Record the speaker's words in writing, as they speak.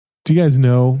Do you guys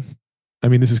know? I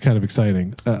mean, this is kind of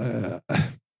exciting. I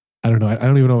don't know. I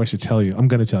don't even know if I should tell you. I'm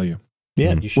going to tell you.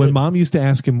 Yeah, you should. When Mom used to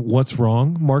ask him what's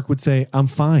wrong, Mark would say, "I'm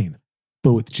fine."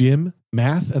 But with gym,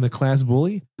 math, and the class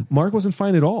bully, Mark wasn't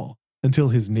fine at all until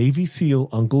his Navy SEAL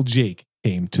Uncle Jake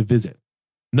came to visit.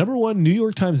 #1 New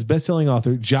York Times bestselling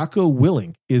author Jocko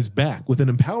Willink is back with an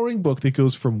empowering book that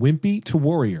goes from wimpy to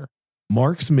warrior.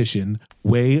 Mark's mission,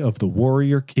 Way of the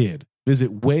Warrior Kid.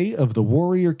 Visit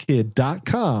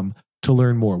wayofthewarriorkid.com to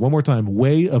learn more. One more time,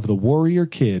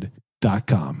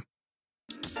 wayofthewarriorkid.com.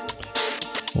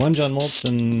 Well, I'm John Moltz,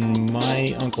 and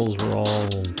my uncles were all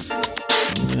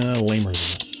lamer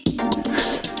than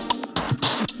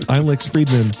that. I'm Lex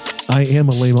Friedman. I am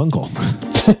a lame uncle.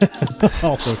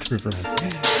 Also true for me.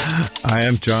 I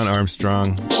am John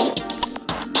Armstrong.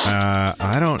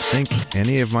 I don't think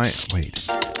any of my... Wait.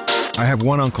 I have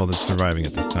one uncle that's surviving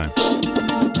at this time.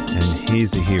 And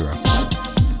he's a hero.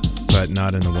 But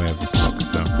not in the way of this book,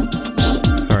 so...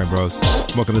 Sorry, bros.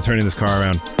 Welcome to turning this car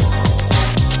around.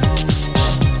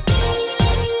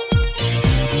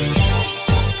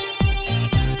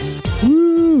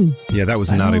 Woo! Yeah, that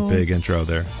was not a big intro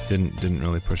there. Didn't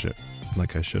really push it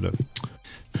like I should have.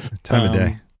 Time of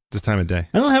day. This time of day.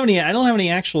 I don't have any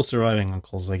actual surviving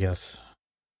uncles, I guess.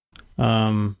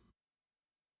 I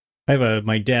have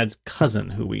my dad's cousin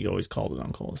who we always called an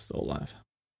uncle is still alive.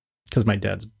 Because my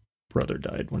dad's brother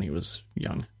died when he was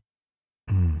young.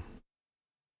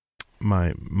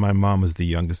 My mom was the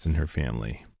youngest in her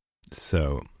family,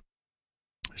 so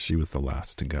she was the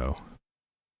last to go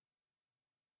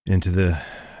into the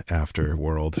after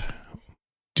world.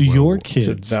 Do your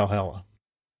kids Valhalla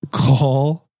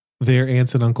call their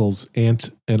aunts and uncles aunt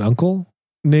and uncle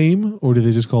name, or do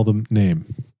they just call them name?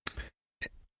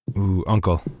 Ooh,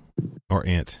 uncle or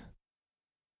aunt.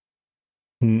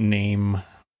 name?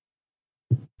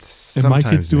 And my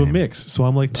kids do name. a mix, so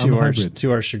I'm like, I'm a hybrid.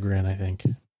 To our chagrin, I think.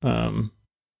 I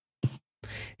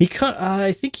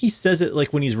think he says it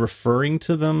like when he's referring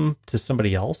to them to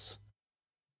somebody else.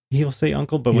 He'll say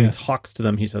uncle, but when he talks to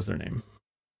them, he says their name.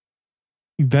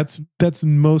 That's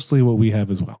mostly what we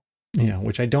have as well. Yeah,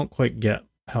 which I don't quite get.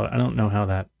 I don't know how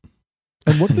that.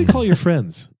 And what do they call your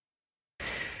friends?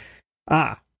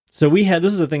 So we had,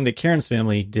 this is the thing that Karen's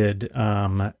family did.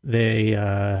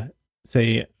 They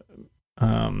say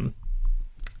Mr.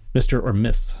 or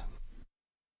Miss.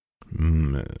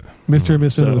 Mr. and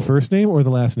Miss in the first name or the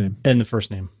last name? And the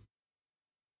first name.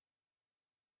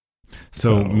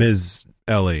 So Ms.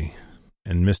 Ellie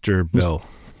and Mr. Bill.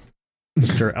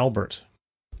 Mr. Albert.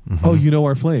 Mm-hmm. Oh, you know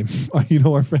our flame. You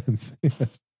know our friends.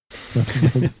 Yes.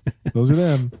 Those are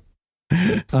them.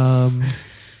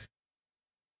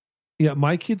 Yeah,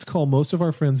 my kids call most of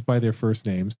our friends by their first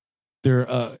names. They're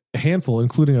a handful,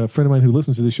 including a friend of mine who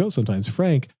listens to the show sometimes,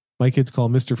 Frank. My kids call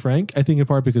Mr. Frank, I think in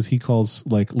part because he calls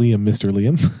like Liam Mr.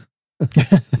 Liam.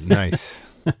 Nice.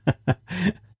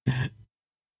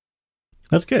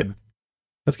 That's good.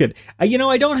 That's good.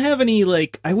 I don't have any,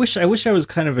 like, I wish I was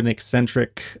kind of an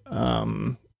eccentric,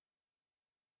 I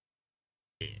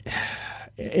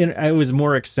was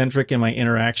more eccentric in my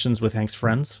interactions with Hank's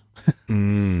friends.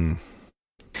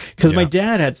 Because my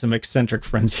dad had some eccentric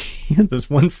friends. He had this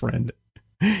one friend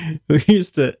who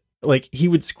used to, like, he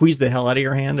would squeeze the hell out of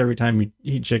your hand every time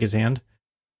he'd shake his hand.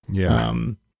 Yeah.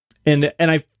 And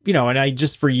I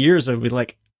just for years I would be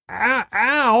like,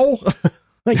 ow,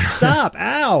 like, stop,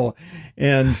 ow.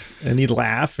 And he'd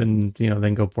laugh and,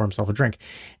 then go pour himself a drink.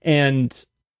 And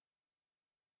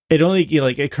it only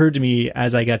occurred to me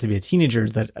as I got to be a teenager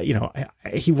that,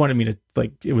 he wanted me to,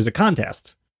 like, it was a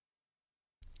contest.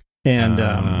 And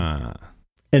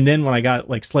then when I got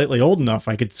like slightly old enough,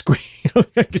 I could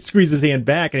squeeze his hand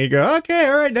back and he'd go, okay,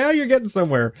 all right, now you're getting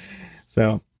somewhere.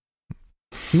 So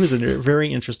he was a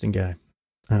very interesting guy.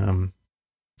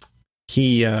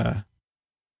 He had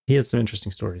some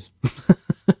interesting stories.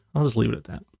 I'll just leave it at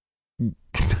that.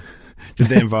 Did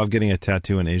they involve getting a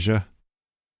tattoo in Asia?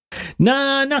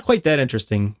 Nah, not quite that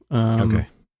interesting. Okay.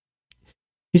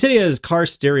 He said he had his car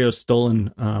stereo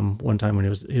stolen one time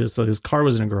when so his car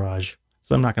was in a garage.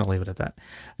 So I'm not going to leave it at that.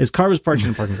 His car was parked in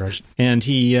a parking garage, and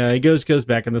he goes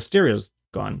back, and the stereo's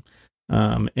gone.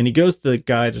 And he goes to the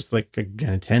guy, just like an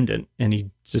attendant, and he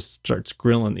just starts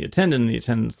grilling the attendant. And the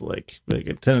attendant's like, I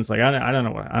don't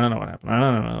know what happened. I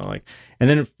don't know. Like, and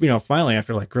then finally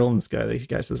after like grilling this guy, the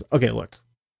guy says, "Okay, look,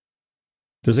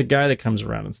 there's a guy that comes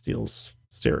around and steals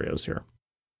stereos here,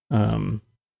 and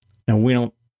we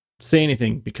don't say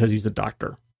anything because he's a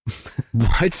doctor."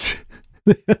 What?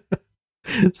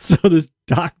 So this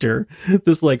doctor,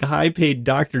 this like high-paid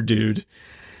doctor dude,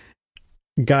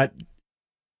 got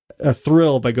a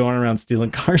thrill by going around stealing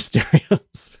car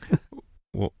stereos.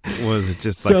 Well, was it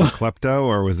just like a klepto,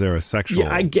 or was there a sexual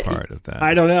part of that?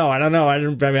 I don't know. I'm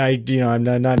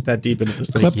not that deep into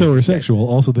this. Klepto or sexual,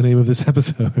 also the name of this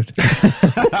episode.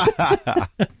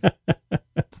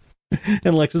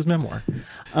 And Lex's memoir.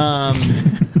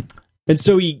 And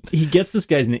so he gets this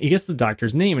guy's name, he gets the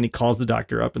doctor's name, and he calls the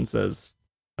doctor up and says,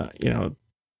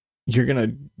 you're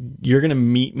gonna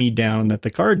meet me down at the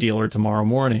car dealer tomorrow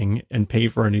morning and pay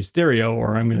for a new stereo,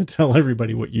 or I'm gonna tell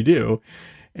everybody what you do.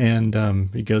 And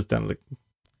he goes down to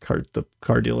the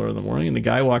car dealer in the morning, and the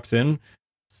guy walks in,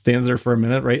 stands there for a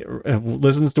minute, right,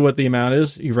 listens to what the amount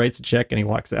is, he writes a check, and he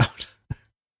walks out.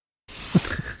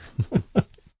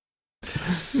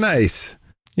 Nice.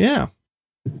 Yeah,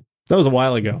 that was a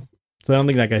while ago, so I don't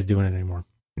think that guy's doing it anymore.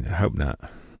 I hope not.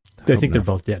 I think they're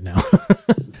both dead now.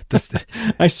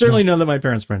 I certainly know that my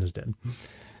parents' friend is dead.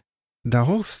 The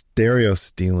whole stereo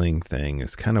stealing thing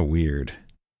is kind of weird.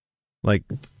 Like,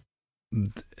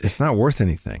 it's not worth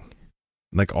anything.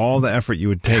 Like, all the effort you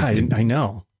would take I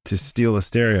know. To steal a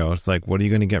stereo, it's like, what are you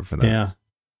going to get for that? Yeah.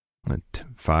 Like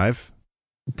 $5?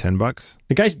 $10?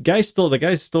 The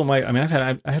guy stole my, I mean,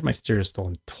 I had my stereo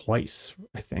stolen twice,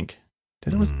 I think.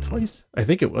 Did it was twice? I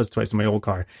think it was twice in my old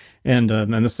car. And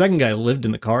then the second guy lived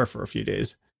in the car for a few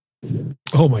days.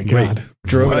 Oh my God. Wait,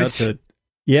 drove out to,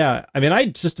 yeah. I mean, I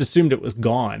just assumed it was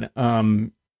gone.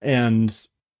 And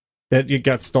it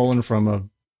got stolen from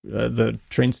the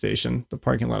train station, the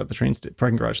parking lot at the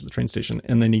parking garage at the train station.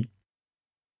 And then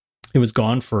it was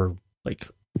gone for like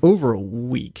over a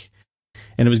week.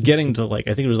 And it was getting to like,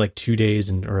 I think it was like 2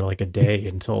 days or like a day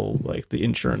until like the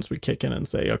insurance would kick in and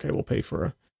say, okay, we'll pay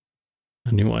for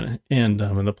a new one. And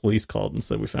the police called and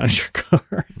said, we found your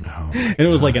car. Oh, and it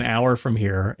was like an hour from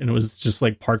here, and it was just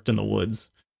like parked in the woods.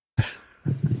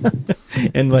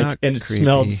 And like, and it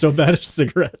smelled so bad of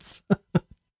cigarettes.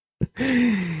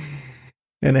 And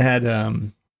it had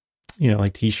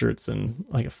like t-shirts and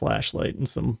like a flashlight and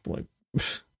some like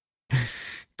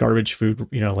garbage food,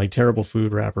 like terrible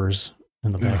food wrappers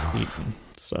in the back seat and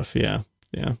stuff. Yeah.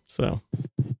 So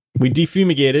we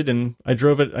defumigated, and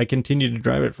I continued to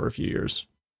drive it for a few years.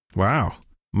 Wow.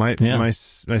 My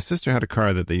sister had a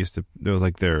car that it was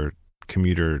like their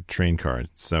commuter train car.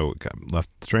 So it got left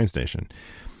the train station,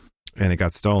 and it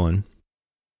got stolen,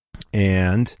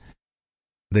 and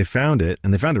they found it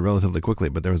relatively quickly,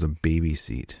 but there was a baby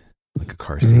seat, like a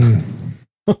car seat.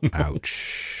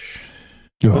 Ouch.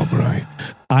 Oh, Brian.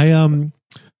 I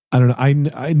don't know.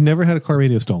 I never had a car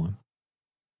radio stolen.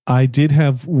 I did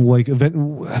have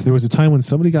there was a time when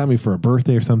somebody got me for a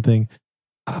birthday or something,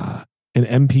 an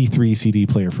MP3 CD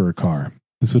player for a car.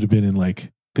 This would have been in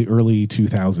like the early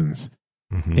 2000s.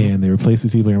 Mm-hmm. And they replaced the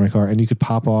CD player in my car, and you could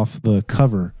pop off the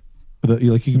cover.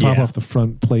 You could pop off the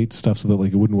front plate stuff so that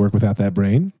like it wouldn't work without that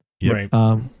brain. Yep. Right.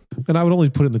 And I would only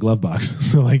put it in the glove box.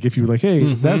 So like if you were like,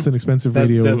 hey, that's an expensive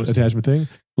radio attachment thing,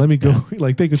 let me go.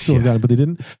 Like they could still have got it, but they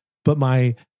didn't. But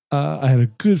I had a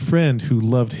good friend who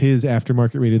loved his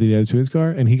aftermarket radio that he added to his car,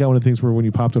 and he got one of the things where when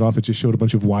you popped it off, it just showed a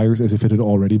bunch of wires as if it had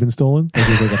already been stolen. Like it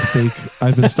was like a fake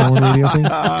 "I've been stolen" radio thing. Do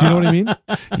you know what I mean?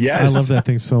 Yes, I love that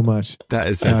thing so much. That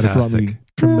is fantastic. It brought me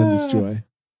tremendous joy.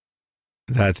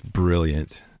 That's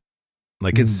brilliant.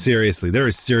 Like there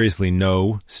is seriously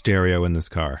no stereo in this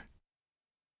car.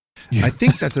 Yeah. I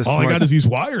think that's a smart... All I got is these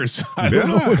wires. I don't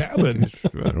know what happened.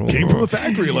 Came from a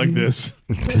factory like this.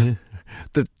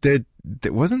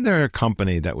 Wasn't there a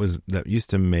company that used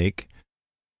to make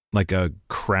like a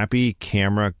crappy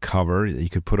camera cover that you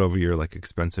could put over your like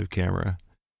expensive camera,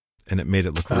 and it made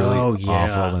it look really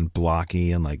awful and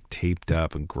blocky and like taped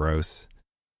up and gross?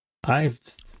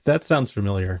 That sounds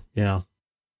familiar. Yeah.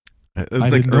 It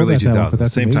was like early 2000s,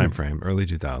 same amazing. Time frame, early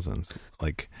 2000s.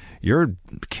 Like your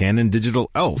Canon Digital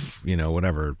Elf,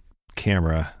 whatever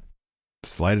camera,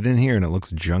 slide it in here and it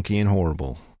looks junky and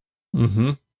horrible.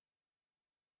 Mm-hmm.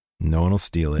 No one will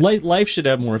steal it. Life should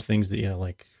have more things that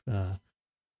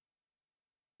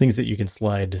things that you can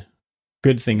slide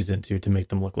good things into to make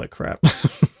them look like crap.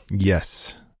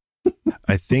 Yes,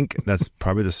 I think that's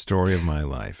probably the story of my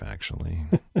life, actually.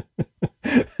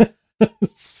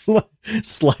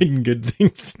 Sliding good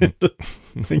things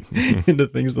into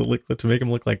things that look to make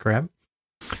them look like crap.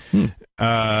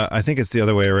 I think it's the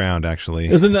other way around, actually.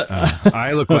 Isn't it?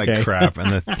 I look like crap,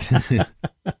 and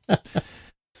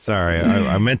sorry,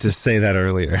 I meant to say that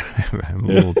earlier. I'm a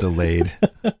little delayed.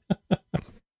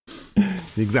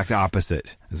 It's the exact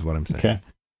opposite is what I'm saying. Okay,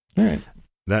 all right.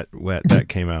 That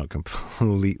came out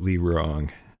completely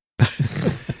wrong.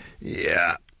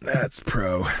 Yeah, that's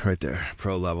pro right there,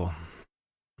 pro level.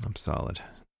 I'm solid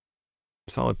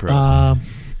pro. I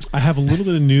have a little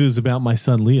bit of news about my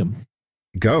son Liam.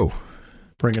 Go.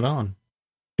 Bring it on.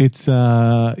 It's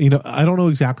I don't know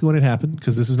exactly when it happened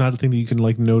because this is not a thing that you can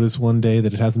like notice one day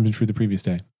that it hasn't been true the previous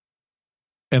day.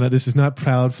 And this is not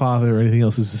proud father or anything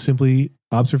else. This is simply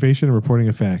observation and reporting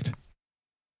a fact.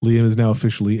 Liam is now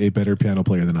officially a better piano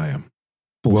player than I am.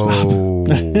 Full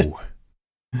stop.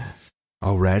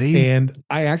 Already? And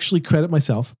I actually credit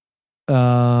myself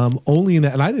only in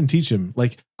that. And I didn't teach him.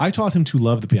 Like, I taught him to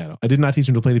love the piano. I did not teach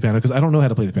him to play the piano because I don't know how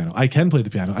to play the piano. I can play the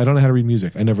piano. I don't know how to read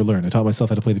music. I never learned. I taught myself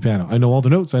how to play the piano. I know all the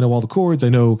notes. I know all the chords. I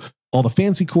know all the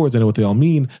fancy chords. I know what they all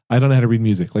mean. I don't know how to read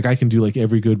music. Like, I can do like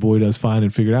every good boy does fine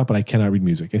and figure it out, but I cannot read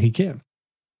music. And he can.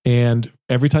 And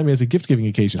every time he has a gift-giving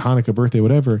occasion, Hanukkah, birthday,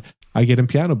 whatever, I get him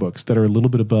piano books that are a little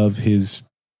bit above his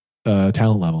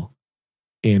talent level.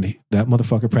 And that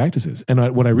motherfucker practices.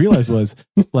 And what I realized was,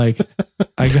 like,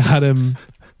 I got him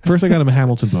a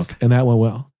Hamilton book, and that went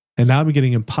well. And now I'm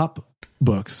getting him pop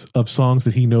books of songs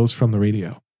that he knows from the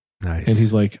radio. Nice. And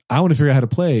he's like, I want to figure out how to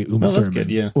play Uma Thurman,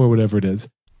 good, yeah. or whatever it is.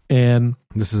 And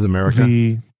this is America.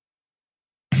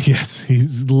 Yes, he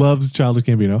loves Childish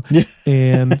Gambino.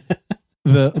 And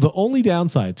the only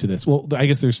downside to this, well, I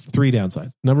guess there's 3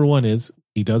 downsides. Number one is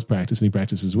he does practice, and he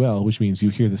practices well, which means you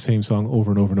hear the same song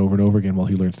over and over and over and over again while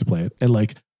he learns to play it. And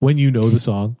like when you know the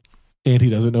song and he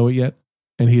doesn't know it yet,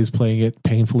 and he is playing it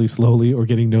painfully slowly or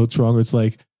getting notes wrong, or it's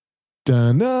like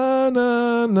da na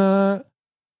na na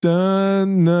da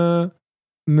na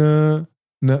na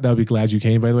na. That would be Glad You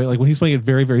Came, by the way. Like when he's playing it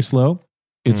very, very slow,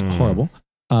 it's horrible,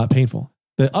 painful.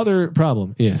 The other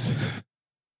problem is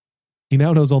he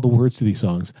now knows all the words to these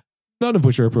songs, none of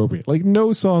which are appropriate. Like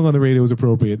no song on the radio is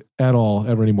appropriate at all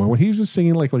ever anymore. When he was just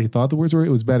singing like what he thought the words were, it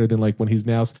was better than like when he's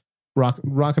now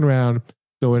rocking around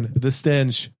going, the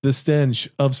stench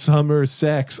of summer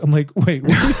sex. I'm like, wait,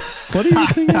 what are you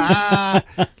singing?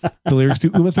 The lyrics to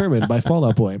Uma Thurman by Fall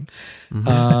Out Boy.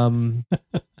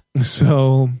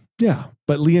 So yeah,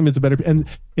 but Liam is a better, and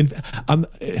I'm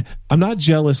not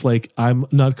jealous. Like I'm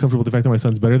not comfortable with the fact that my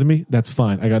son's better than me. That's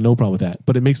fine. I got no problem with that.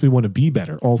 But it makes me want to be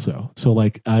better also. So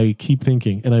like I keep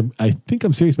thinking, and I think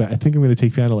I'm serious about it. I think I'm going to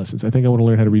take piano lessons. I think I want to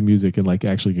learn how to read music and like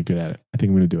actually get good at it. I think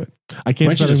I'm going to do it. I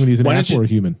can't decide if I'm going to use an app or a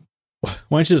human. Why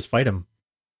don't you just fight him?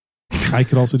 I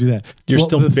could also do that. You're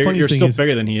still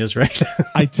bigger than he is, right?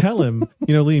 I tell him,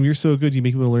 Liam, you're so good. You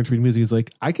make me want to learn to read music. He's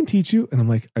like, I can teach you. And I'm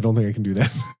like, I don't think I can do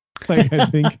that. Like, I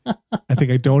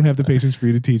think I don't have the patience for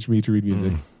you to teach me to read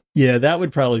music. Yeah, that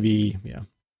would probably be, yeah.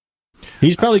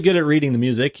 He's probably good at reading the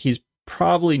music. He's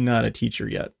probably not a teacher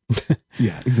yet.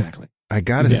 Yeah, exactly. I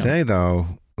gotta say though,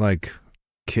 like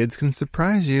kids can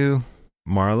surprise you.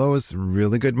 Marlo is a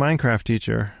really good Minecraft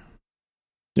teacher.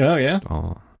 Oh yeah.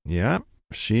 Oh yeah.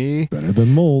 She better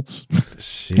than Moltz.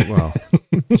 She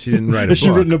didn't write a book. Has she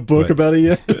written a book about it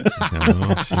yet?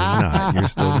 No, she's not. You're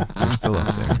still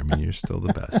up there. I mean, you're still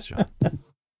the best, John.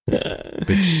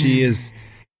 But she is.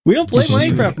 We don't play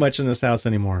Minecraft much in this house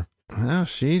anymore. Well,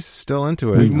 she's still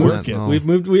into it. We've moved.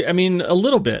 I mean, a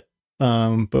little bit,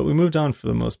 but we moved on for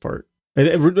the most part.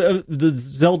 The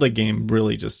Zelda game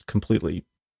really just completely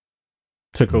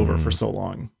took over for so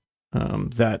long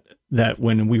that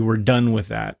when we were done with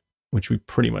that, which we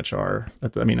pretty much are.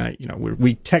 I mean,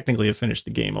 we technically have finished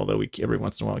the game, although we every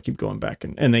once in a while keep going back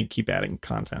and they keep adding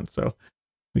content, so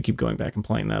we keep going back and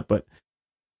playing that. But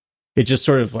it just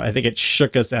sort of, I think it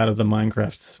shook us out of the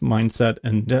Minecraft mindset,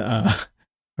 and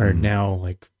are now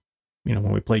like,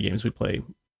 when we play games, we play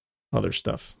other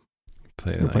stuff.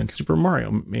 We're playing Super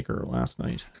Mario Maker last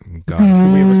night. God.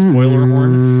 Do we have a spoiler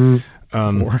horn?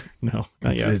 No,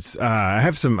 not yet. It's I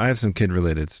have some kid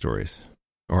related stories.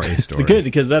 Or a story. It's good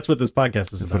because that's what this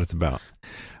podcast is That's about. what it's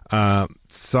about.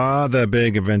 Saw the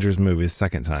big Avengers movie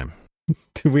second time.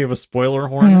 Do we have a spoiler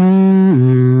horn?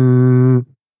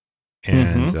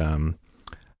 And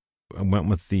I went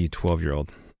with the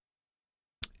 12-year-old.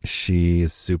 She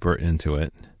is super into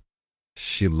it.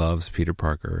 She loves Peter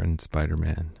Parker and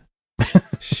Spider-Man.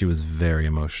 She was very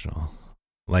emotional.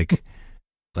 Like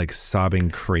sobbing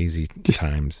crazy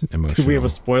times emotional. Do we have a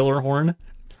spoiler horn?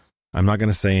 I'm not going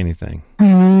to say anything.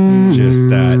 Just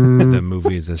that the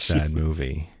movie is a sad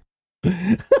movie.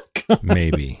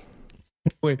 Maybe.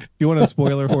 Wait, do you want a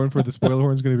spoiler horn for the spoiler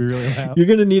horn is going to be really loud? You're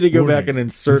going to need to go back and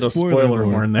insert a spoiler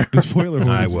horn there. The spoiler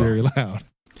horn is very loud.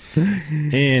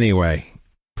 Anyway,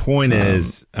 point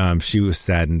is, she was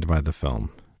saddened by the film.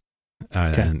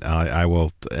 And I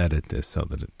will edit this so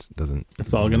that it doesn't.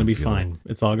 It's all going to be fine.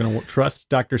 It's all going to trust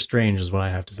Doctor Strange is what I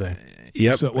have to say.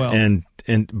 Yep. So,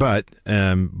 but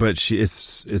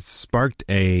it's sparked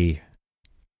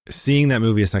seeing that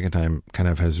movie a second time kind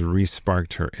of has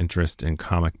re-sparked her interest in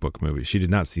comic book movies. She did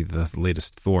not see the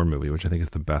latest Thor movie, which I think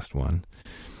is the best one.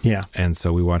 Yeah. And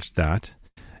so we watched that.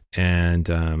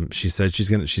 And she said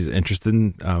she's interested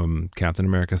in Captain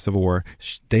America: Civil War.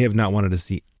 They have not wanted to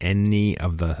see any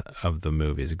of the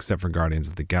movies except for Guardians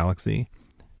of the Galaxy,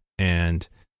 and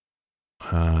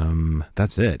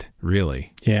that's it,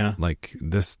 really. Yeah. Like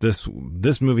this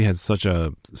movie had such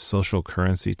a social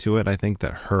currency to it. I think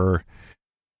that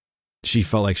she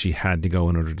felt like she had to go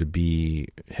in order to be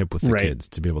hip with the kids,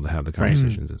 to be able to have the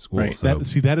conversations at school. Right. So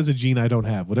that is a gene I don't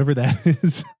have. Whatever that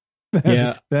is,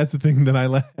 that's the thing that I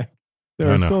lack.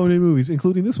 There are so many movies,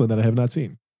 including this one, that I have not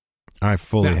seen. I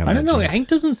fully have. I don't know. gene. Hank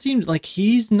doesn't seem like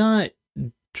he's not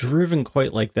driven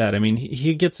quite like that. I mean,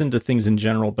 he gets into things in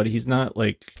general, but he's not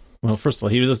like. Well, first of all,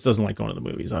 he just doesn't like going to the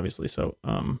movies, obviously. So,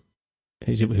 I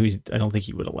don't think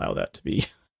he would allow that to be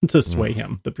to sway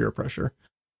him. The peer pressure.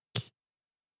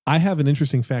 I have an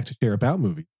interesting fact to share about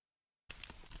movies.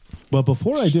 But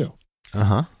before I do,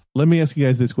 let me ask you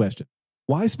guys this question: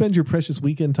 why spend your precious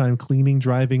weekend time cleaning,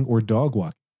 driving, or dog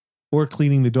walking, or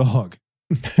cleaning the dog?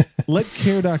 Let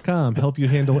Care.com help you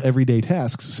handle everyday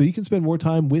tasks so you can spend more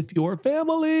time with your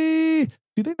family.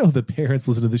 Do they know the parents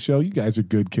listen to the show? You guys are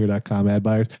good Care.com ad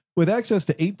buyers. With access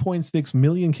to 8.6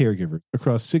 million caregivers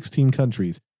across 16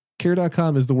 countries,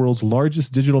 Care.com is the world's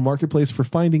largest digital marketplace for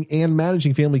finding and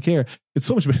managing family care. It's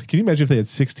so much better. Can you imagine if they had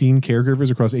 16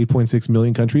 caregivers across 8.6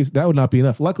 million countries? That would not be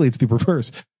enough. Luckily, it's the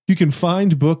reverse. You can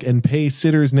find, book, and pay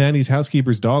sitters, nannies,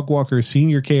 housekeepers, dog walkers,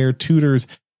 senior care, tutors,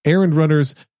 errand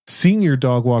runners, senior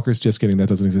dog walkers, just kidding, that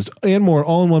doesn't exist, and more,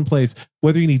 all in one place.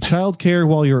 Whether you need childcare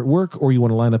while you're at work or you want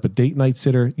to line up a date night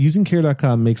sitter, using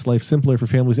Care.com makes life simpler for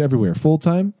families everywhere,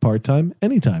 full-time, part-time,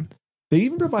 anytime. They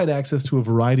even provide access to a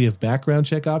variety of background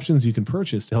check options you can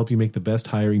purchase to help you make the best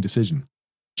hiring decision.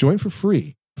 Join for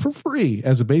free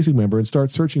as a basic member and start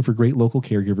searching for great local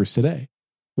caregivers today.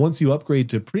 Once you upgrade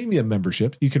to premium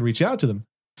membership, you can reach out to them,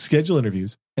 schedule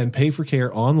interviews, and pay for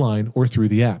care online or through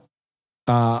the app.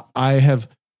 I have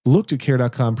looked at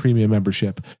Care.com premium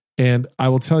membership, and I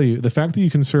will tell you, the fact that you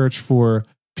can search for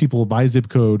people by zip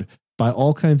code, by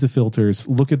all kinds of filters,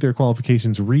 look at their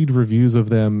qualifications, read reviews of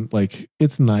them, like,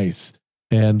 it's nice.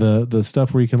 And the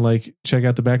stuff where you can like check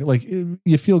out the back, like,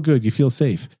 you feel good, you feel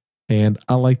safe. And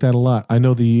I like that a lot. I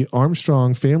know the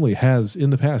Armstrong family has in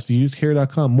the past used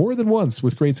Care.com more than once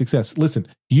with great success. Listen,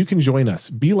 you can join us.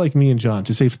 Be like me and John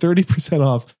to save 30%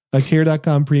 off a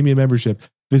Care.com premium membership.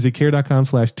 Visit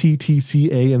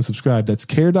care.com/TTCA and subscribe. That's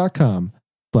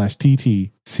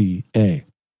care.com/TTCA.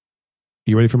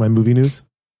 You ready for my movie news?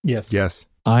 Yes.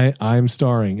 I'm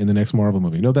starring in the next Marvel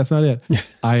movie. No, that's not it.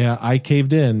 I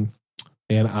caved in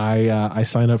and I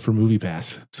signed up for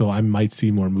MoviePass, so I might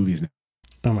see more movies now.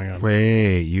 Oh my God.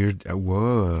 Wait,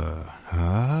 whoa.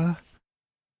 Huh?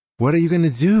 What are you going to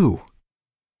do?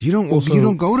 You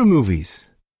don't go to movies.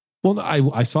 Well,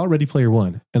 I saw Ready Player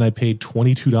One and I paid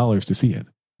 $22 to see it.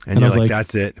 And you're like,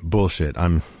 that's it. Bullshit.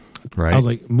 I'm right. I was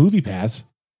like, MoviePass.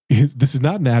 This is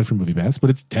not an ad for MoviePass, but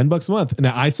it's $10 a month.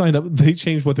 Now I signed up. They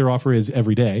changed what their offer is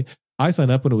every day. I signed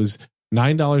up when it was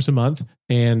 $9 a month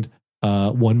and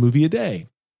one movie a day.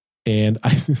 And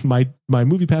my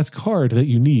MoviePass card that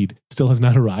you need still has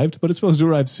not arrived, but it's supposed to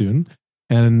arrive soon.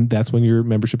 And that's when your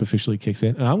membership officially kicks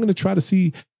in. And I'm going to try to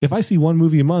see, if I see one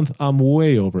movie a month, I'm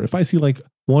way over. If I see like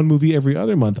one movie every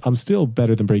other month, I'm still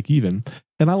better than break even.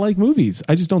 And I like movies.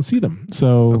 I just don't see them.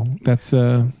 So that's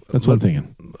what I'm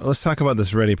thinking. Let's talk about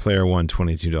this Ready Player One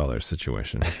 $22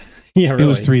 situation. Yeah, really. It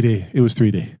was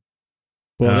 3D.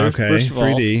 Well, okay, first of all,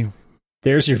 3D.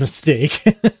 There's your mistake.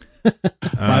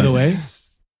 By the way,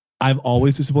 I'm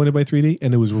always disappointed by 3D,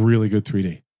 and it was really good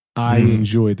 3D. I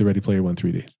enjoyed the Ready Player One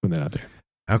 3D. Put that out there.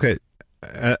 Okay.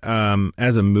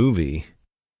 As a movie,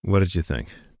 what did you think?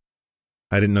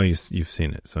 I didn't know you've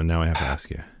seen it, so now I have to ask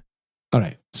you. All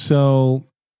right. So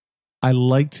I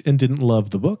liked and didn't love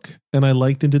the book, and I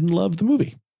liked and didn't love the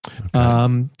movie.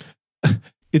 Okay.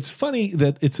 It's funny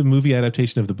that it's a movie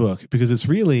adaptation of the book because it's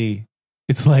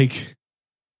like,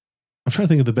 I'm trying to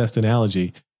think of the best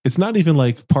analogy. It's not even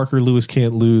like Parker Lewis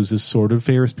Can't Lose is sort of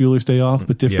Ferris Bueller's Day Off,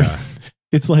 but different. Yeah.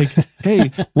 It's like, hey,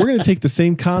 we're going to take the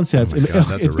same concept. Oh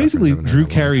God, it's basically Drew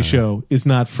Carey show is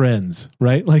not Friends,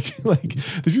 right? Like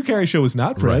the Drew Carey show was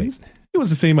not Friends. Right. It was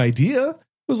the same idea. It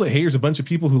was like, hey, here's a bunch of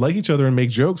people who like each other and make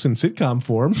jokes in sitcom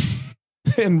form.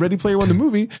 And Ready Player One, the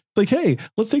movie, like, hey,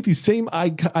 let's take the same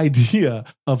idea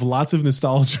of lots of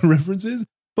nostalgia references,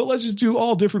 but let's just do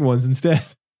all different ones instead.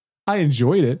 I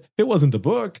enjoyed it. It wasn't the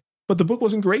book. But the book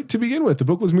wasn't great to begin with. The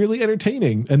book was merely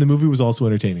entertaining, and the movie was also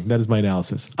entertaining. That is my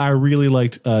analysis. I really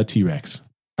liked T-Rex.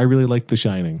 I really liked The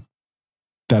Shining.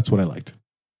 That's what I liked.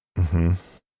 Mm-hmm.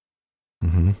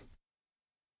 Mm-hmm.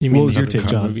 You mean what was your take,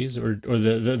 John? Movies or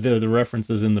the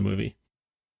references in the movie?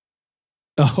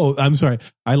 Oh, I'm sorry.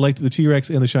 I liked the T-Rex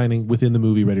and The Shining within the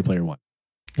movie Ready Player One.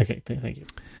 Okay, thank you.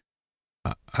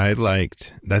 I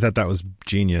thought that was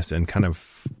genius and kind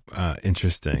of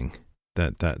interesting.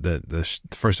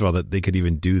 First of all, that they could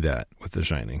even do that with The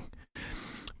Shining.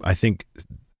 I think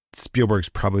Spielberg's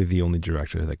probably the only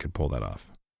director that could pull that off.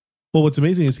 Well, what's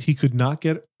amazing is he could not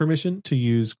get permission to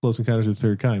use Close Encounters of the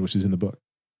Third Kind, which is in the book.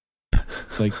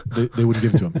 Like they wouldn't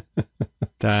give it to him.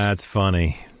 That's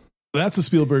funny. That's a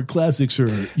Spielberg classic,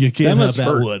 sir. You can't have that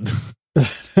hurt. one.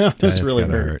 That's really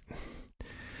hurt.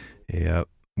 Yep.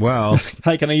 Well,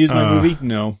 hi, can I use my movie?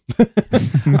 No.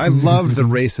 I loved the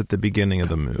race at the beginning of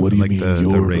the movie. What do you mean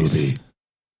your race movie?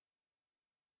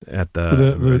 At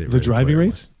the driving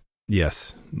race?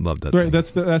 Yes, loved that. Right,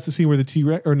 that's the scene where the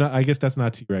T-Rex, or not? I guess that's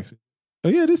not T-Rex. Oh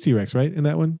yeah, it is T-Rex, right? In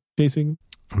that one, chasing.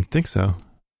 I think so.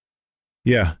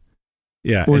 Yeah.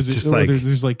 Or it's just like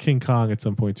there's like King Kong at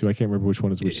some point too. I can't remember which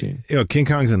one is which scene. King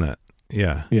Kong's in that.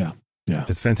 Yeah.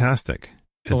 It's fantastic.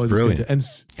 It's brilliant. And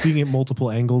being at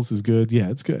multiple angles is good. Yeah,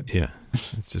 it's good. Yeah,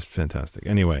 it's just fantastic.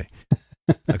 Anyway,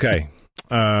 okay.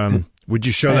 Would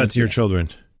you show that to your children?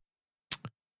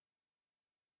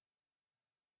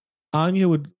 Anya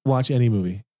would watch any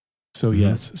movie. So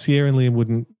yes, Sierra and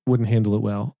Liam wouldn't handle it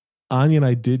well. Anya and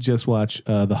I did just watch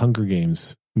the Hunger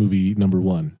Games movie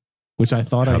 #1, which I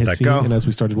thought I had seen. And as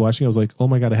we started watching, I was like, oh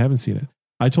my God, I haven't seen it.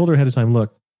 I told her ahead of time,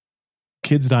 look,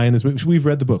 kids die in this movie. We've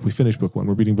read the book. We finished book 1.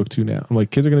 We're reading book 2 now. I'm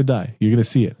like, kids are going to die. You're going to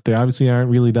see it. They obviously aren't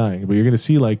really dying, but you're going to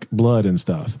see like blood and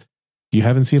stuff. You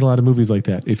haven't seen a lot of movies like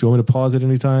that. If you want me to pause it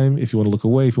anytime, if you want to look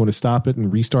away, if you want to stop it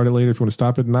and restart it later, if you want to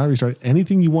stop it and not restart it,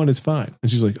 anything you want is fine.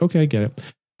 And she's like, okay, I get it.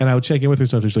 And I would check in with her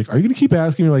sometimes. She's like, are you going to keep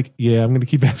asking me? Like, yeah, I'm going to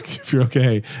keep asking if you're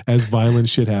okay as violent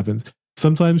shit happens.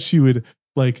 Sometimes she would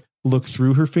like look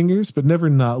through her fingers, but never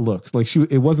not look. Like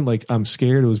it wasn't like I'm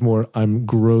scared. It was more I'm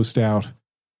grossed out.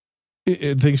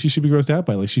 I think she should be grossed out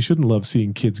by. Like she shouldn't love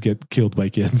seeing kids get killed by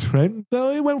kids, right?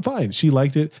 So it went fine. She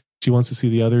liked it. She wants to see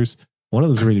the others. One of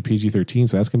them's rated PG-13,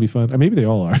 so that's gonna be fun. Maybe they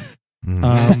all are.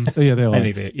 Yeah, they all. I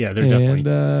think they're definitely.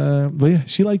 But yeah,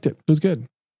 she liked it. It was good.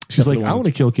 She's like, I want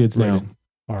to kill kids now.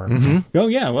 Oh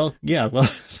yeah, well.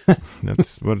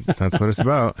 That's what it's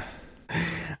about.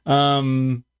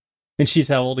 And she's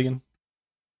how old again?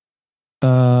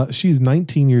 She's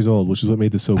 19 years old, which is what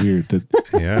made this so weird.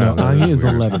 That Anya is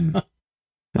 11.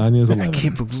 Anya is 11. I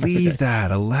can't believe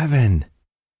that 11.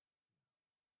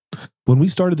 When we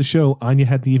started the show, Anya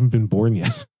hadn't even been born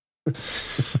yet.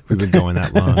 We've been going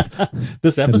that long.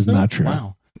 This episode is not true.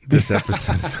 Wow. This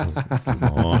episode is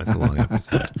long. It's a long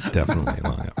episode. Definitely a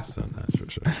long episode. That's for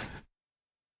sure.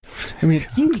 I mean, it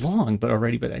seems long, but not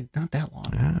that long.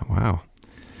 Yeah. Wow.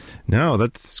 No,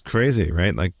 that's crazy,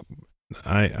 right? Like,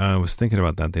 I was thinking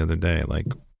about that the other day. Like,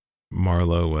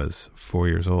 Marlo was 4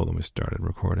 years old when we started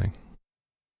recording.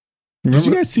 Did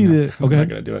you guys see the? Okay, I'm not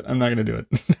gonna do it. I'm not gonna do it.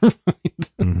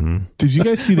 Mm-hmm. Did you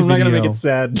guys see the I'm video? not gonna make it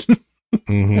sad.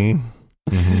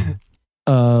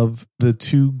 Of the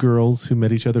two girls who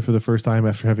met each other for the first time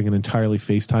after having an entirely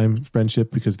FaceTime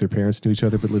friendship because their parents knew each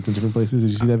other but lived in different places.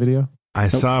 Did you see that video? I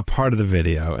saw part of the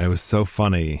video. It was so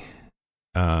funny.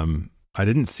 I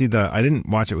didn't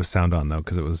watch it with sound on though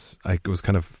because it was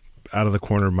kind of out of the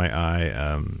corner of my eye,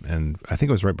 and I think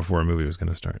it was right before a movie was going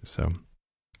to start. So,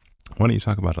 why don't you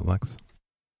talk about it, Lex?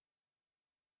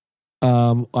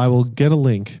 I will get a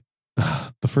link.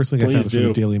 The first link I found was from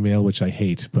the Daily Mail, which I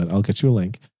hate, but I'll get you a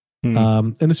link.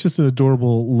 And it's just an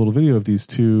adorable little video of these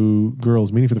two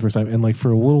girls meeting for the first time, and like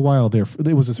for a little while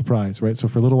it was a surprise, right? So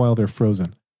for a little while they're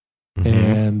frozen,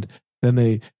 and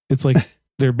then it's like.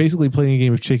 They're basically playing a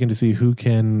game of chicken to see who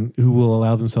will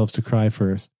allow themselves to cry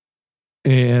first.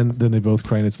 And then they both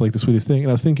cry, and it's like the sweetest thing. And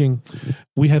I was thinking,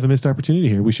 we have a missed opportunity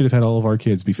here. We should have had all of our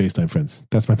kids be FaceTime friends.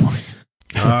 That's my point.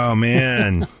 Oh,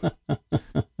 man.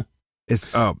 Here's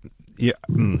the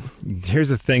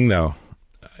thing, though.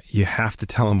 You have to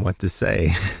tell them what to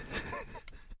say.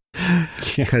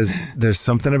 Because there's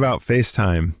something about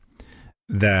FaceTime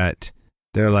that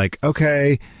they're like,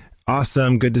 okay,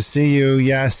 awesome, good to see you,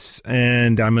 yes,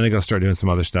 and I'm gonna go start doing some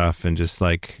other stuff and just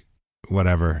like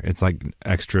whatever. It's like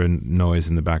extra noise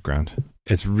in the background.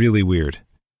 It's really weird.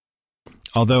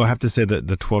 Although I have to say that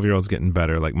the 12-year-old's getting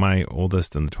better. Like my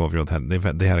oldest and the 12-year-old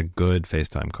they had a good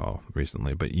FaceTime call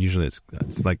recently, but usually it's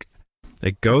like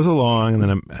it goes along and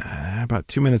then about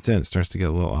 2 minutes in it starts to get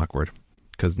a little awkward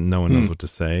because no one knows what to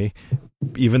say,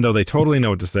 even though they totally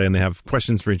know what to say and they have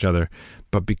questions for each other,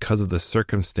 but because of the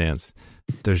circumstance,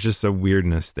 there's just a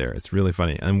weirdness there. It's really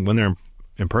funny. And when they're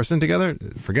in person together,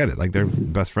 forget it. Like they're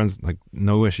best friends, like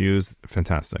no issues,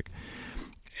 fantastic.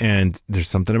 And there's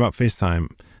something about FaceTime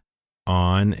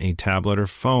on a tablet or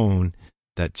phone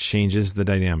that changes the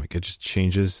dynamic. It just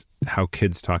changes how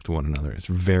kids talk to one another. It's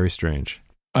very strange.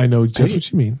 I know just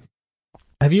what you mean.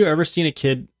 Have you ever seen a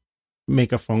kid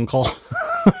make a phone call?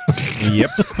 Yep.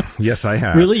 Yes, I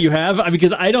have. Really? You have?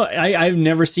 Because I've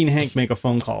never seen Hank make a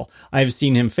phone call. I've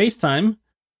seen him FaceTime.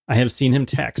 I have seen him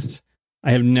text.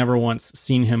 I have never once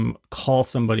seen him call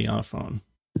somebody on a phone.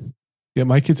 Yeah,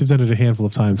 my kids have done it a handful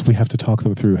of times. We have to talk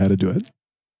them through how to do it.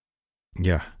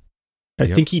 Yeah. I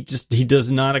think he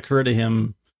does not occur to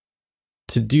him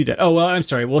to do that. Oh, well, I'm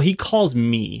sorry. Well, he calls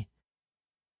me.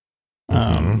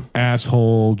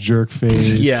 Asshole, jerk face.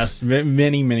 Yes,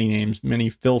 many names, many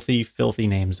filthy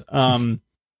names.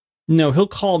 No, he'll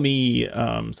call me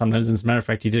sometimes. As a matter of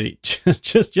fact, he did it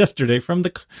just yesterday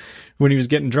when he was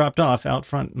getting dropped off out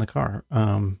front in the car,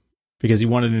 because he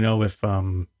wanted to know if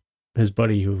his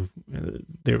buddy who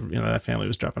that family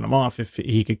was dropping him off, if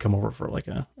he could come over for like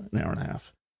an hour and a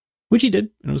half, which he did,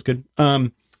 and it was good.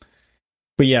 But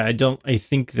yeah, I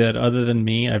think that other than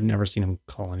me, I've never seen him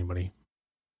call anybody.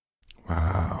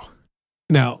 Wow.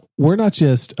 Now, we're not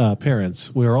just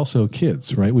parents. We are also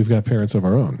kids, right? We've got parents of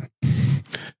our own.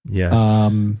 Yes.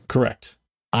 Correct.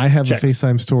 I have Checks. a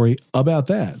FaceTime story about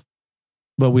that.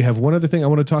 But we have one other thing I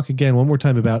want to talk again one more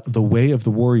time about The Way of the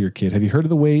Warrior Kid. Have you heard of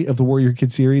The Way of the Warrior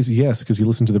Kid series? Yes, because you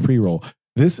listened to the pre-roll.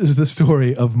 This is the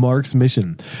story of Mark's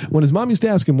mission. When his mom used to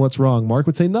ask him what's wrong, Mark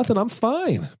would say, nothing, I'm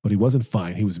fine. But he wasn't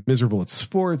fine. He was miserable at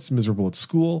sports, miserable at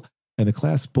school, and the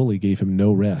class bully gave him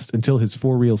no rest until his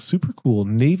for-real super cool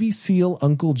Navy SEAL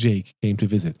Uncle Jake came to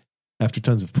visit. After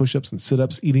tons of push-ups and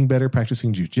sit-ups, eating better,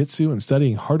 practicing jiu-jitsu, and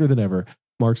studying harder than ever,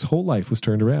 Mark's whole life was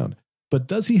turned around. But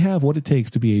does he have what it takes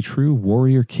to be a true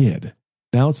warrior kid?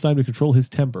 Now it's time to control his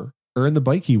temper, earn the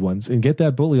bike he wants, and get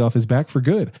that bully off his back for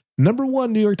good.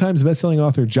 #1 New York Times bestselling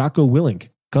author Jocko Willink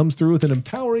comes through with an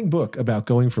empowering book about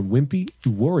going from wimpy to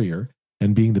warrior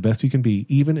and being the best you can be,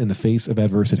 even in the face of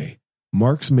adversity.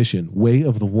 Mark's Mission, Way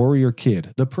of the Warrior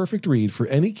Kid, the perfect read for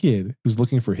any kid who's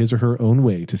looking for his or her own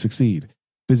way to succeed.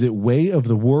 Visit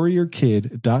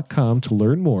wayofthewarriorkid.com to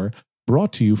learn more.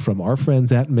 Brought to you from our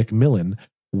friends at Macmillan,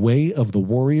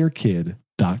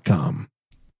 wayofthewarriorkid.com.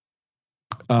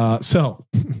 So,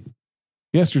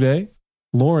 yesterday,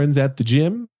 Lauren's at the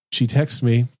gym. She texts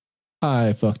me,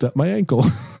 I fucked up my ankle.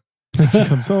 She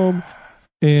comes home,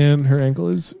 and her ankle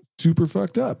is super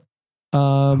fucked up.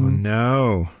 Oh,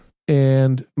 no.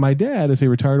 And my dad is a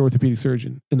retired orthopedic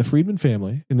surgeon. In the Friedman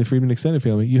family, in the Friedman extended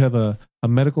family, you have a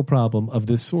medical problem of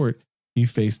this sort. You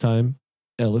FaceTime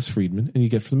Ellis Friedman and you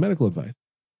get some medical advice.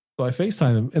 So I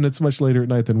FaceTime him, and it's much later at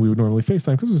night than we would normally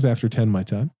FaceTime because it was after 10 my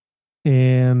time.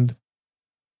 And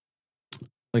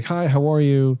like, hi, how are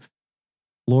you?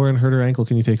 Lauren hurt her ankle.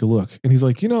 Can you take a look? And he's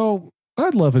like,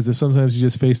 I'd love it if sometimes you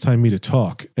just FaceTime me to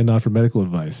talk and not for medical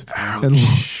advice.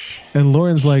 Ouch. And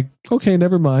Lauren's like, okay,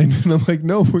 never mind. And I'm like,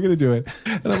 no, we're going to do it.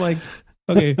 And I'm like,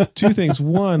 okay, 2 things.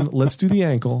 1, let's do the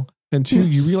ankle. And 2,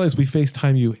 you realize we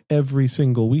FaceTime you every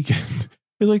single weekend.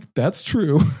 You're like, that's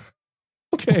true.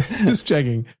 Okay, just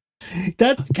checking.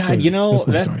 That's God,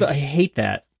 that's I hate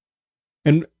that.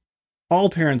 And all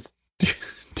parents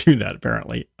do that,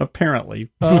 apparently. Apparently.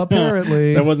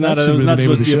 That was not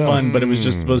supposed to be a pun, but it was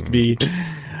just supposed to be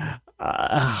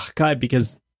God,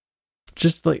 because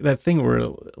just like that thing where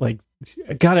like,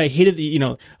 God, I hated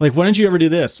why don't you ever do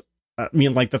this? I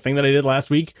mean, like the thing that I did last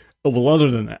week. Oh, well,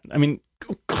 other than that, I mean,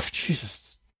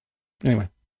 Jesus. Anyway,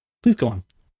 please go on.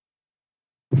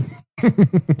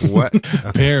 What?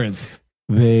 Okay. Parents.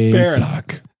 They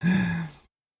suck.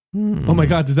 Oh my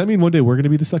God. Does that mean one day we're going to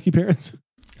be the sucky parents?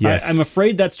 Yes. I'm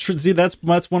afraid that's true. See, that's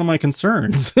one of my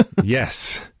concerns.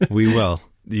 Yes, we will.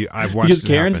 I've watched because it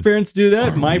Karen's happen. parents do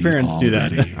that. My parents do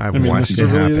that. I've watched it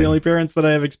really happen. the only parents that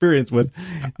I have experience with,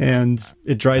 and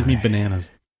it drives me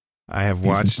bananas. I have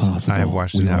watched it happen. I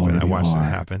watched it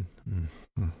happen.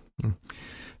 Mm-hmm.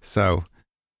 So,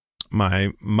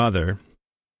 my mother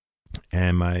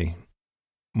and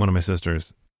one of my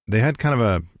sisters, they had kind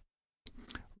of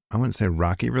I wouldn't say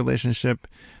rocky relationship,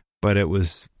 but it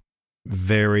was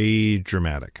very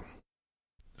dramatic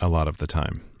a lot of the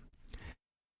time.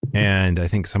 And I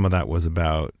think some of that was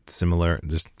about similar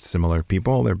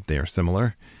people. They are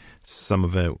similar. Some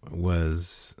of it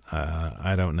was,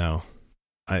 I don't know.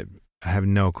 I have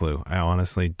no clue. I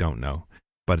honestly don't know.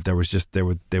 But there was just, they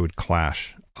would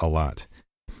clash a lot.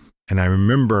 And I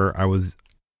remember I was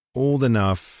old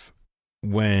enough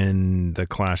when the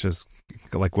clashes,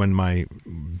 like when my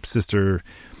sister,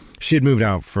 she had moved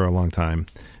out for a long time.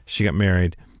 She got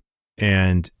married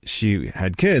and she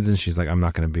had kids, and she's like, I'm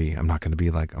not going to be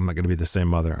the same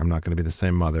mother. I'm not going to be the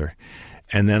same mother.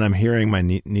 And then I'm hearing my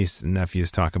niece and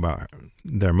nephews talk about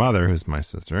their mother, who's my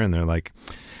sister, and they're like,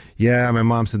 yeah, my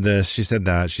mom said this, she said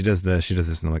that, she does this,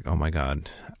 and I'm like, oh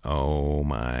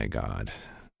my God.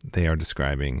 They are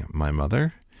describing my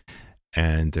mother,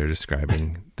 and they're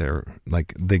describing their,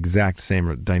 like, the exact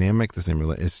same dynamic, the same,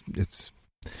 it's,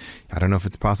 I don't know if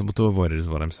it's possible to avoid it, is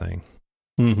what I'm saying.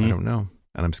 Mm-hmm. I don't know,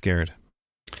 and I'm scared.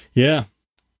 Yeah.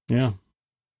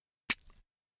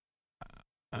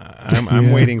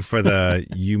 I'm waiting for the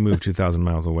 "you moved 2,000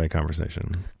 miles away"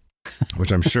 conversation,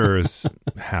 which I'm sure has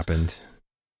happened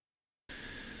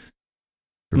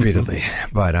repeatedly.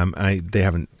 But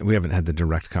we haven't had the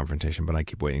direct confrontation, but I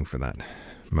keep waiting for that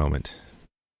moment.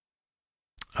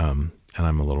 And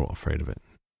I'm a little afraid of it.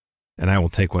 And I will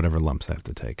take whatever lumps I have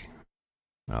to take.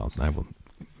 I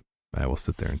will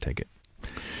sit there and take it,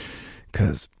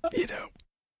 because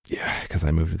because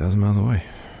I moved 2,000 miles away.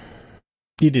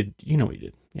 You did. You know what you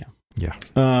did. Yeah. Yeah.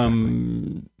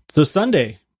 Exactly. So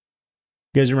Sunday.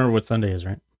 You guys remember what Sunday is,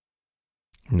 right?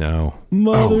 No.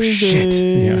 Mother's shit.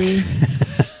 Day. Yeah.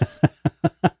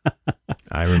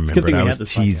 I remember. I was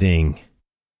teasing.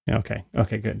 Okay,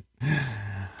 good.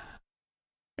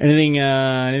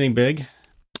 Anything big?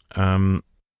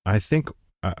 I think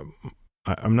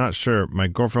I'm not sure. My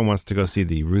girlfriend wants to go see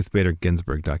the Ruth Bader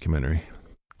Ginsburg documentary.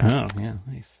 Oh, yeah,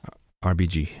 nice.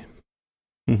 RBG.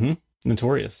 Mm-hmm.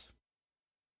 Notorious.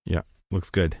 Yeah,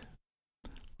 looks good.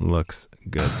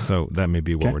 So that may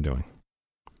be what we're doing.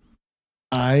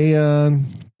 I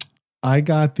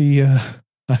got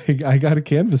I got a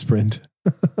canvas print.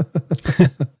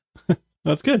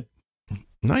 That's good.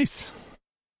 Nice.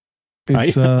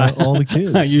 It's all the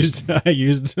kids. I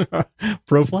used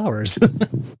Pro Flowers.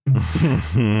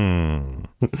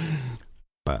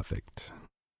 Perfect.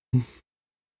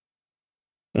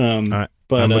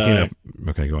 But I'm looking up.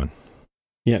 Okay, go on.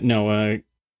 Yeah, no.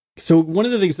 So one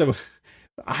of the things that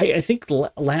I think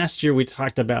last year we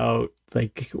talked about,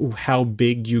 like, how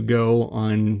big you go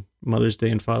on Mother's Day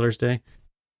and Father's Day,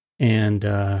 and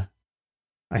I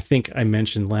think I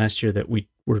mentioned last year that we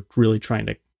were really trying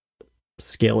to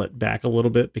scale it back a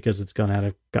little bit because it's gotten out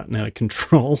of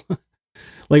control.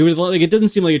 It doesn't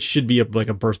seem like it should be a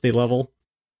birthday level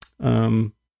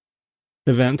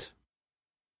event.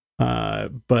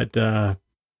 But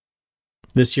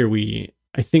this year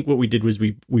I think what we did was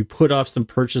we put off some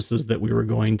purchases that we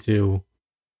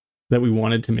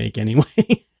wanted to make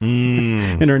anyway.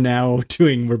 And are now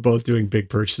we're both doing big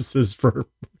purchases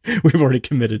we've already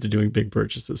committed to doing big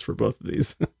purchases for both of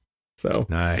these. So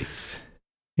nice.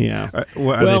 Yeah.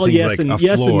 Well, yes, and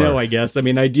no, I guess. I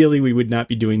mean, ideally we would not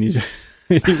be doing these.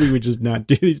 I think we would just not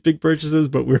do these big purchases,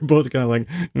 but we're both kind of like,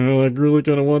 I really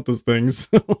kind of want those things.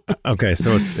 Okay,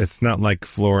 so it's not like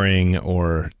flooring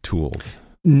or tools.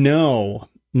 No,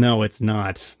 it's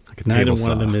not. Like neither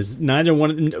one of them is. Neither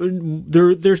one of them.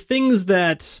 They're things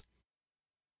that,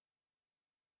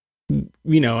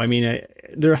 I mean,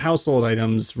 they're household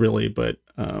items, really, but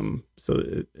and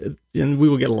we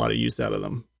will get a lot of use out of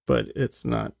them. But it's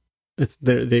not. It's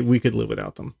there. We could live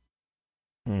without them.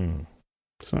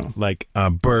 So, like a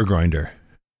burr grinder.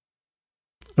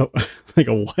 Oh, like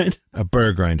a what? A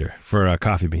burr grinder for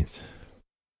coffee beans.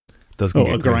 Those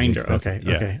a grinder. Okay,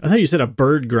 yeah. Okay. I thought you said a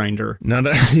bird grinder. No,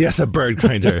 yes, a bird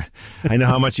grinder. I know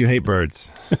how much you hate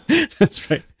birds. That's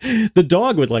right. The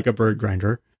dog would like a bird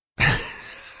grinder.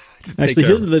 Actually,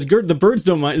 the birds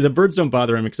don't mind. The birds don't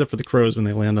bother him, except for the crows when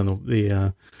they land on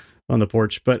the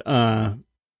porch. But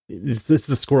it's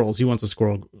the squirrels. He wants a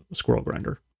squirrel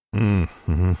grinder. Yeah,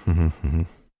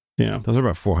 those are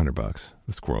about $400.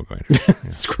 The squirrel grinder. Yeah.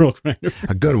 Squirrel grinder,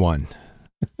 a good one.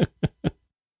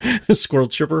 A squirrel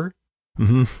chipper.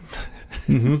 I'm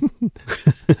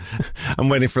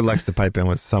waiting for Lex to pipe in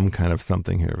with some kind of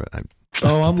something here, but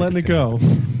I'm letting it go.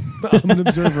 I'm an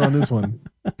observer on this one.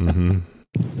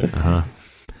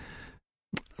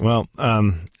 Well,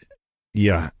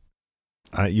 yeah.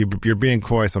 You're being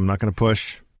coy, so I'm not going to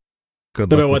push. Good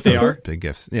luck about what they are. Big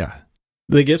gifts, yeah.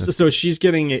 The gifts. So she's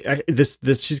getting this.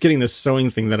 She's getting this sewing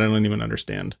thing that I don't even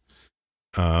understand.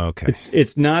 Okay.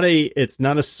 It's not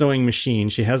a sewing machine.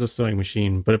 She has a sewing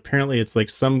machine, but apparently it's like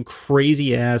some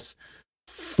crazy ass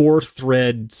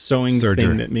 4-thread sewing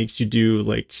thing that makes you do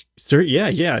like.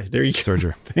 Yeah. There you go.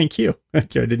 Serger. Thank you. I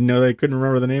didn't know that. I couldn't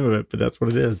remember the name of it, but that's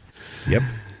what it is. Yep.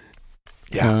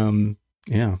 Yeah.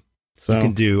 Yeah. So you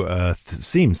can do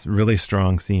seams, really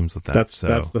strong seams with that. That's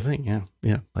the thing.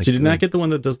 Yeah. Like, she did not get the one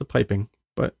that does the piping,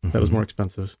 but that was more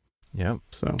expensive. Yeah.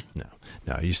 So no.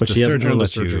 The she hasn't serger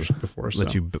lets you before.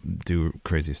 Let you do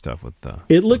crazy stuff with the.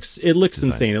 It looks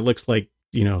insane. It looks like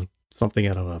something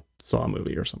out of a Saw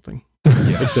movie or something.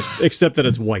 Yeah. Except that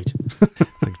it's white.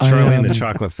 It's like Charlie and the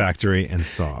Chocolate Factory and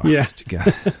Saw. Yeah.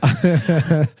 Together.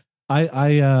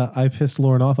 I pissed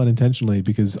Lauren off unintentionally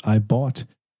because I bought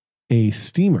a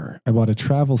steamer. I bought a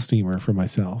travel steamer for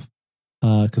myself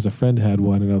because a friend had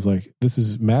one, and I was like, "This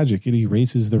is magic! It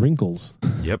erases the wrinkles."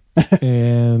 Yep.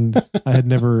 And I had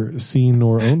never seen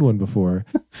nor owned one before,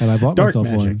 and I bought Dark myself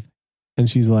magic. one. And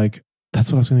she's like,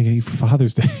 "That's what I was going to get you for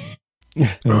Father's Day." And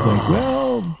I was like,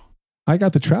 "Well, I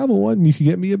got the travel one. You could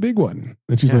get me a big one."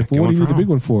 And she's Yeah, like, "Well, get what one do you for need the big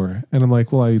home. one for?" And I'm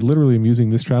like, "Well, I literally am using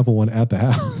this travel one at the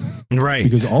house Right.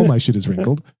 because all my shit is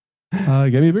wrinkled.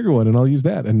 Get me a bigger one, and I'll use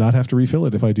that and not have to refill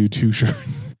it if I do 2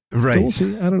 shirts." right. So we'll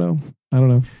see. I don't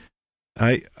know.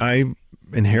 I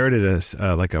inherited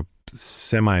like a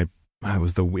semi.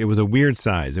 It was a weird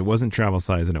size. It wasn't travel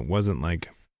size, and it wasn't like,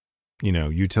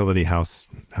 utility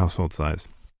household size.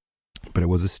 But it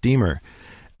was a steamer,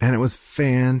 and it was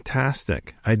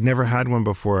fantastic. I'd never had one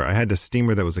before. I had a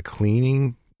steamer that was a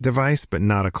cleaning device, but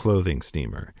not a clothing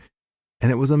steamer,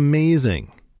 and it was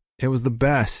amazing. It was the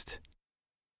best.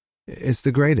 It's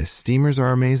the greatest. Steamers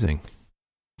are amazing.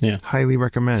 Yeah. Highly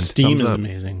recommend. Steam Thumbs is up.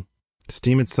 amazing.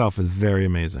 Steam itself is very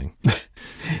amazing. You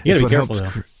gotta be what careful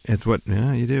helps though. It's what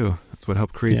you do. It's what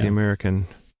helped create Yeah. the American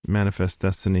Manifest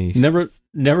Destiny. Never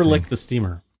lick the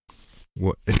steamer.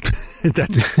 What?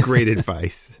 That's great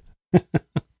advice.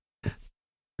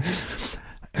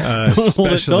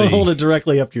 Don't hold it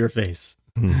directly up to your face.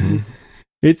 Mhm.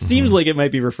 It seems like it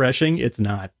might be refreshing. It's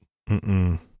not.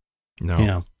 Mm-mm. No,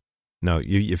 Yeah. no.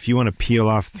 If you want to peel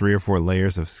off 3 or 4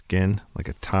 layers of skin, like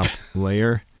a top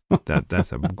layer,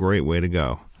 that's a great way to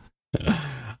go.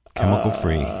 Chemical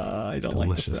free. I don't like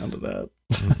the Delicious. sound of that.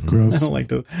 Mm-mm. I Gross.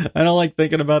 don't like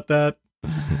thinking about that.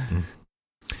 Mm-mm.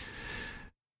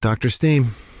 Dr.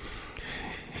 Steam.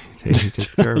 He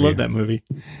takes care I of love you. that movie.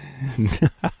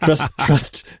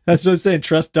 Trust. That's what I'm saying.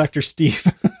 Trust Dr. Steve.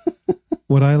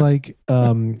 What I like,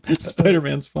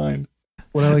 Spider-Man's fine.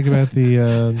 what I like about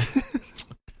the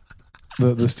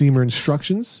steamer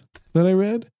instructions that I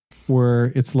read,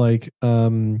 where it's like,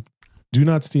 do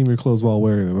not steam your clothes while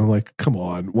wearing them. I'm like, come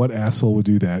on, what asshole would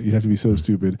do that? You'd have to be so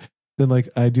stupid. Then like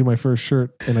I do my first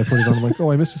shirt and I put it on. I'm like,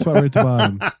 oh, I missed a spot right at the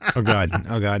bottom. Oh God.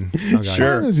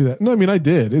 Sure. I'm gonna do that. No, I mean I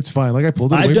did. It's fine. Like I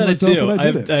pulled it away I've from done it myself too. and I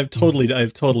did it. I've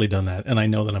totally done that, and I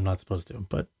know that I'm not supposed to.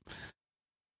 But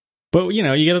you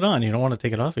get it on. You don't want to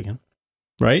take it off again,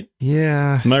 right?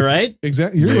 Yeah. Am I right?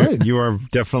 Exactly. You're right. You are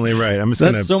definitely right. I'm just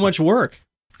That's gonna so much work,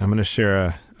 I'm gonna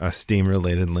share a Steam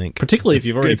related link. particularly if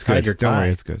you've already It's tied good. your Don't worry,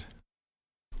 tie. it's good.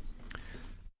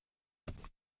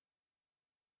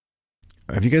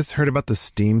 Have you guys heard about the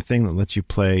Steam thing that lets you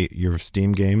play your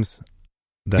Steam games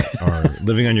that are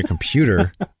living on your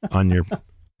computer on your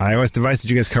iOS device?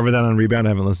 Did you guys cover that on Rebound?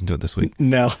 I haven't listened to it this week.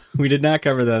 No, we did not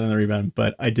cover that in the rebound,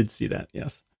 but I did see that.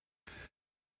 Yes.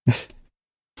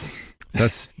 So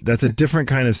that's a different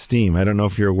kind of Steam. I don't know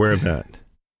if you're aware of that.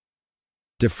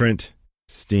 Different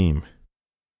Steam.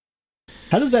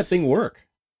 How does that thing work?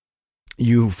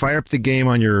 You fire up the game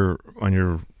on your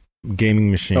gaming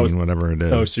machine, Oh, whatever it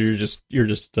is. Oh, so you're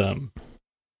just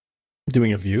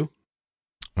doing a view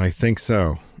I think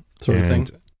so. sort of thing.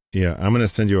 Yeah, I'm going to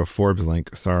send you a Forbes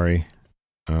link. Sorry.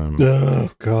 Oh I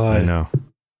God! know.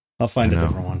 I'll find I a know.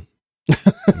 different one.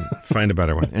 Find a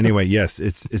better one. Anyway, yes,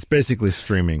 it's basically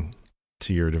streaming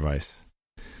to your device.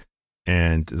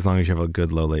 And as long as you have a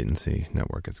good low latency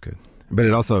network, it's good. But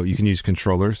it also, you can use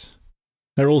controllers.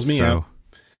 That rules me out.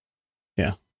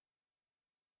 Yeah.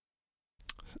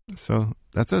 So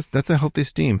that's a healthy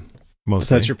Steam. So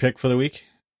Mostly. that's your pick for the week.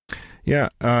 Yeah,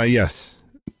 yes.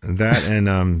 That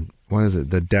and what is it?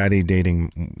 The daddy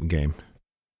dating game.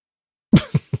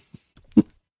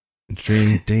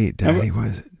 Dream date daddy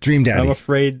was it? Dream Daddy. I'm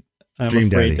afraid Dream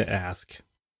Daddy. to ask.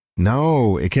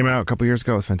 No, it came out a couple years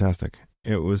ago. It was fantastic.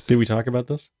 It was Did we talk about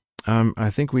this? I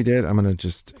think we did. I'm gonna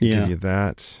just Yeah. give you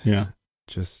that. Yeah.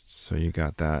 Just so you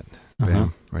got that. Uh-huh.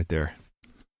 Bam. Right there.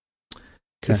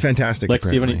 Okay. It's fantastic. Lex,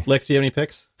 do you have any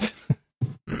picks?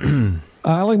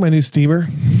 I like my new steamer.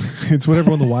 It's what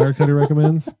everyone the Wirecutter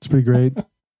recommends. It's pretty great.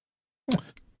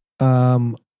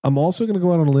 I'm also going to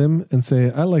go out on a limb and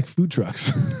say I like food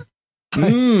trucks.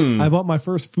 I bought my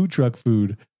first food truck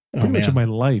food pretty much of my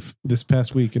life this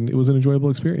past week, and it was an enjoyable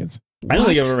experience. I don't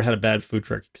think I've ever had a bad food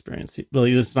truck experience. Well,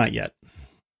 it's not yet.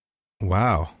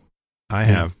 Wow. I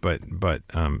have, but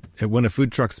when a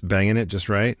food truck's banging it just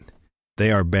right,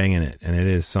 they are banging it, and it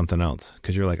is something else.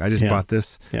 Because you're like, I just bought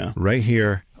this right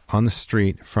here on the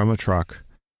street from a truck.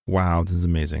 Wow, this is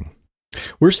amazing.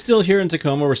 We're still here in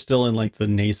Tacoma. We're still in like the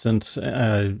nascent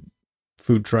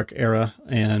food truck era,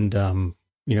 and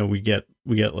we get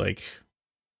like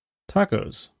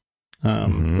tacos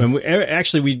And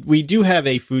we do have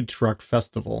a food truck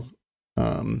festival.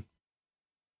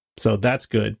 So that's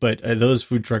good. But those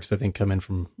food trucks, I think, come in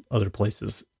from other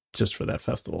places just for that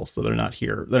festival. So they're not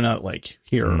here. They're not like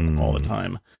here all the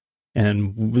time.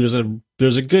 And there's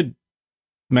a good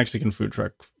Mexican food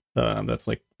truck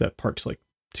that parks like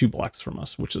 2 blocks from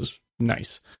us, which is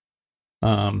nice.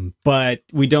 But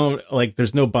we don't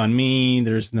there's no banh mi,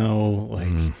 there's no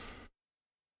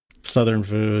Southern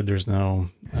food, there's no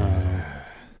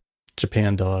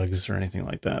Japan dogs or anything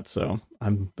like that. So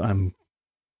I'm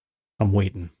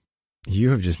waiting.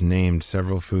 You have just named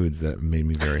several foods that made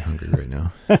me very hungry right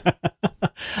now.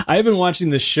 I've been watching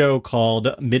this show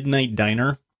called Midnight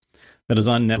Diner that is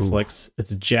on Netflix. Ooh. It's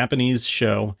a Japanese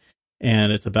show,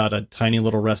 and it's about a tiny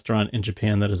little restaurant in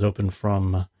Japan that is open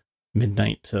from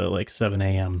midnight to like 7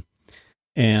 a.m.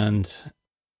 And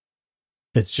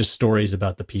it's just stories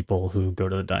about the people who go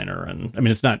to the diner. And I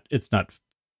mean,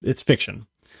 it's fiction.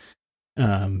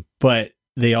 But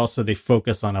they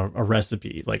focus on a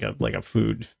recipe, like a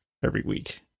food every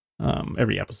week,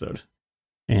 every episode.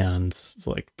 And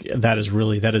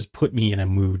that has put me in a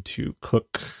mood to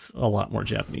cook a lot more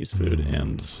Japanese food.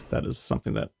 And that is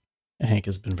something that Hank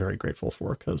has been very grateful for,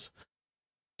 because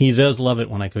he does love it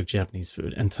when I cook Japanese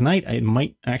food. And tonight I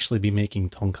might actually be making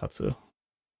tonkatsu,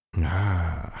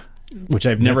 which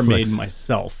I've never made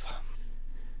myself.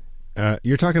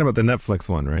 You're talking about the Netflix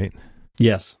one, right?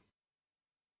 Yes.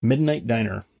 Midnight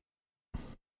Diner.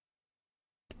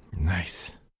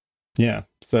 Nice. Yeah.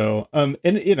 So, and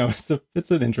you know, it's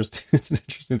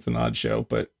an odd show,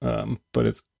 but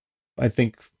it's, I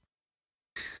think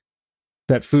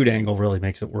that food angle really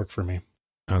makes it work for me.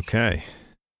 Okay.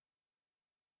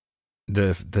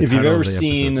 If you've ever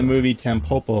seen the movie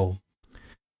Tampopo,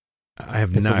 I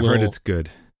have not. I've heard it's good.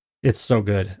 It's so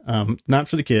good. Not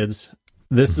for the kids.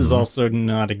 This is also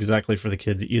not exactly for the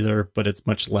kids either, but it's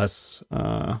much less.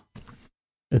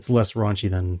 It's less raunchy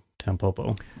than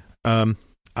Tampopo.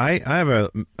 I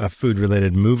have a food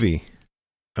related movie.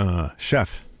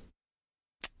 Chef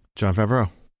Jon Favreau.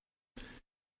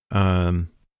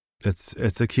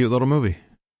 It's a cute little movie.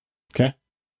 Okay.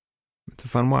 It's a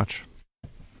fun watch.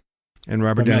 And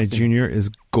Robert Downey Jr. is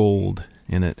gold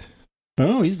in it.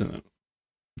 Oh, he's in it.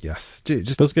 Yes.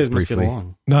 Just those guys briefly. must get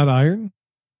along. Not iron?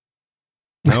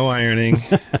 No ironing.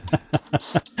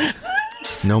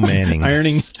 No manning.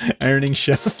 Ironing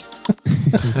chef.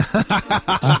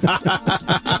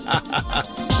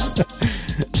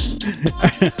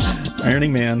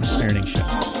 Ironing man, ironing chef.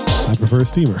 I prefer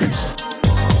steamer.